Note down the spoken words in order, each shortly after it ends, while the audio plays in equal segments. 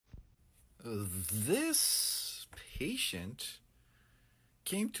This patient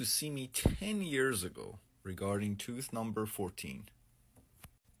came to see me 10 years ago regarding tooth number 14.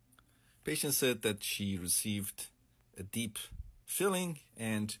 Patient said that she received a deep filling,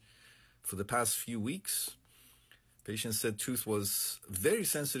 and for the past few weeks, patient said tooth was very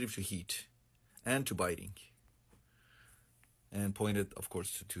sensitive to heat and to biting, and pointed, of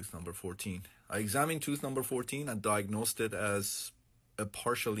course, to tooth number 14. I examined tooth number 14 and diagnosed it as a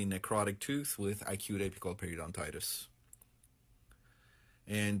partially necrotic tooth with acute apical periodontitis,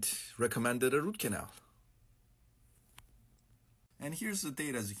 and recommended a root canal. And here's the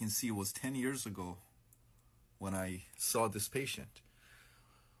date. As you can see, it was 10 years ago when I saw this patient.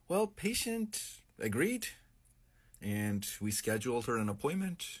 Well, patient agreed, and we scheduled her an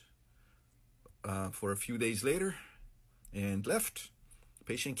appointment for a few days later and left.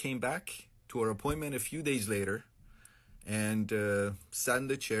 Patient came back to our appointment a few days later and sat in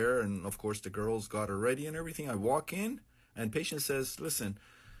the chair, and of course the girls got her ready and everything. I walk in and patient says, listen,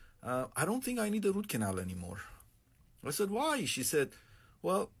 I don't think I need a root canal anymore. I said, why? She said,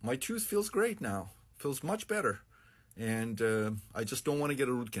 well, my tooth feels great now, feels much better, and I just don't want to get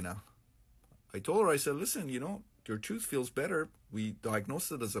a root canal. I told her, I said, listen, your tooth feels better. We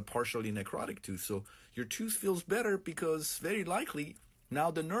diagnosed it as a partially necrotic tooth, so your tooth feels better because very likely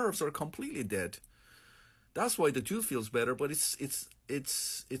now the nerves are completely dead. That's why the tooth feels better, but it's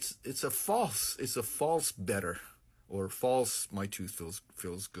a false better, or false my tooth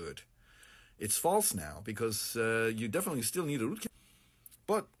feels good. It's false now because you definitely still need a root canal.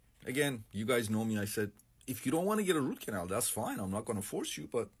 But again, you guys know me. I said, if you don't want to get a root canal, that's fine. I'm not going to force you,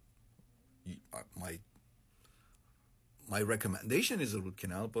 but my recommendation is a root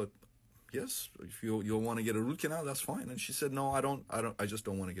canal. But yes, if you want to get a root canal, that's fine. And she said, no, I just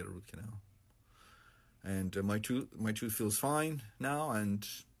don't want to get a root canal. And my tooth feels fine now. And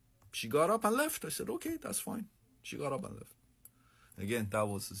she got up and left. I said, okay, that's fine. She got up and left. Again, that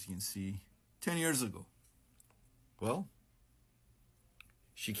was, as you can see, 10 years ago. Well,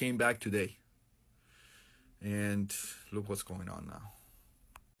 she came back today, and look what's going on now.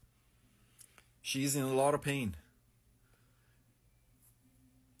 She's in a lot of pain.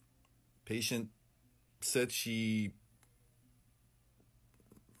 Patient said she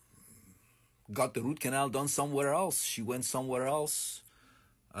got the root canal done somewhere else. She went somewhere else.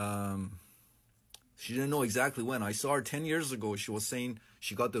 She didn't know exactly when. I saw her 10 years ago. She was saying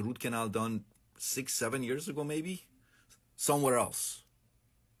she got the root canal done 6-7 years ago, maybe, somewhere else.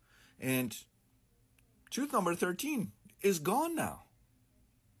 And tooth number 13 is gone now.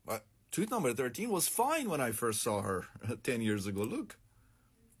 But tooth number 13 was fine when I first saw her 10 years ago.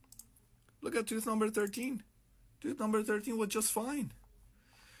 Look at tooth number 13. Tooth number 13 was just fine.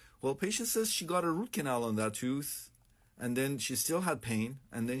 Well, patient says she got a root canal on that tooth, and then she still had pain,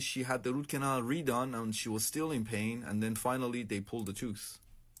 and then she had the root canal redone, and she was still in pain, and then finally they pulled the tooth.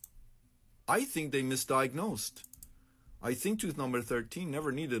 I think they misdiagnosed. I think tooth number 13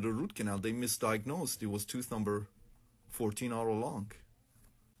 never needed a root canal. They misdiagnosed. It was tooth number 14 all along.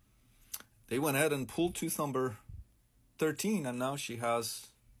 They went ahead and pulled tooth number 13, and now she has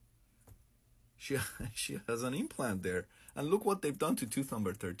an implant there. And look what they've done to tooth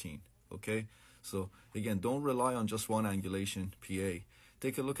number 13, okay? So again, don't rely on just one angulation PA.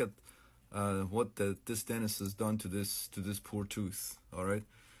 Take a look at what this dentist has done to this poor tooth, all right?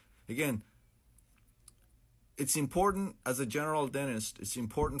 Again, it's important as a general dentist, it's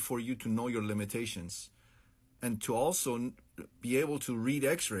important for you to know your limitations and to also be able to read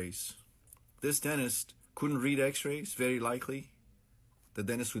x-rays. This dentist couldn't read x-rays, very likely. The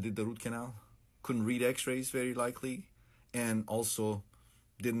dentist who did the root canal couldn't read x-rays, very likely, and also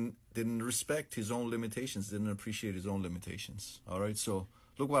didn't respect his own limitations, didn't appreciate his own limitations. All right, so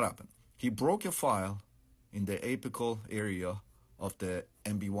look what happened. He broke a file in the apical area of the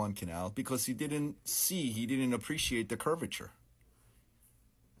MB1 canal because he didn't appreciate the curvature,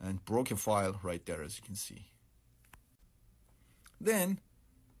 and broke a file right there, as you can see. Then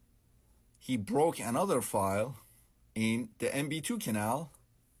he broke another file in the MB2 canal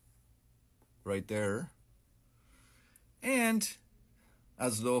right there, and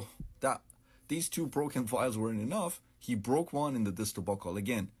as though these two broken files weren't enough, he broke one in the distal buccal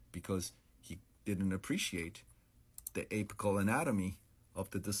again because he didn't appreciate the apical anatomy of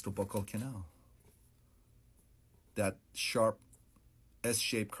the distal buccal canal. That sharp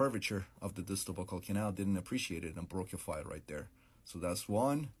S-shaped curvature of the distal buccal canal, didn't appreciate it and broke a file right there. So that's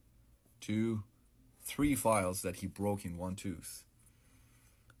 1, 2, 3 files that he broke in one tooth.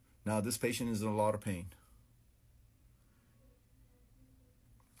 Now this patient is in a lot of pain.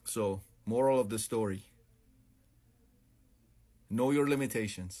 So, moral of the story, know your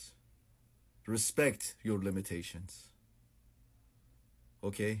limitations. respect your limitations.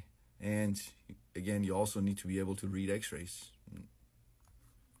 Okay? And again, you also need to be able to read x-rays.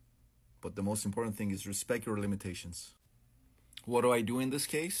 But the most important thing is respect your limitations. What do I do in this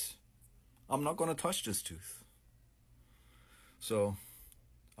case? I'm not going to touch this tooth. So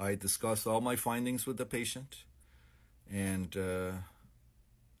I discussed all my findings with the patient and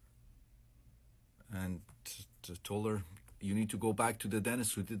told her, you need to go back to the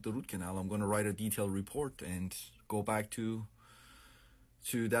dentist who did the root canal. I'm going to write a detailed report and go back to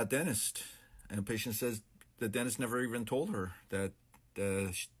that dentist. And the patient says the dentist never even told her that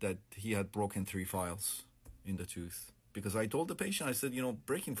he had broken 3 files in the tooth. Because I told the patient, I said,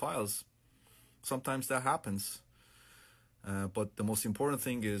 breaking files, sometimes that happens. But the most important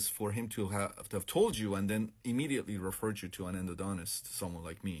thing is for him to have told you and then immediately referred you to an endodontist, someone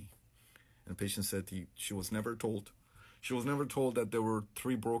like me. And the patient said she was never told. She was never told that there were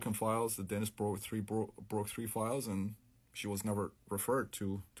 3 broken files. The dentist broke 3 files, and she was never referred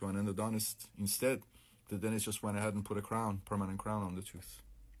to an endodontist. Instead, the dentist just went ahead and put a permanent crown on the tooth.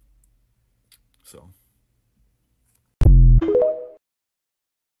 So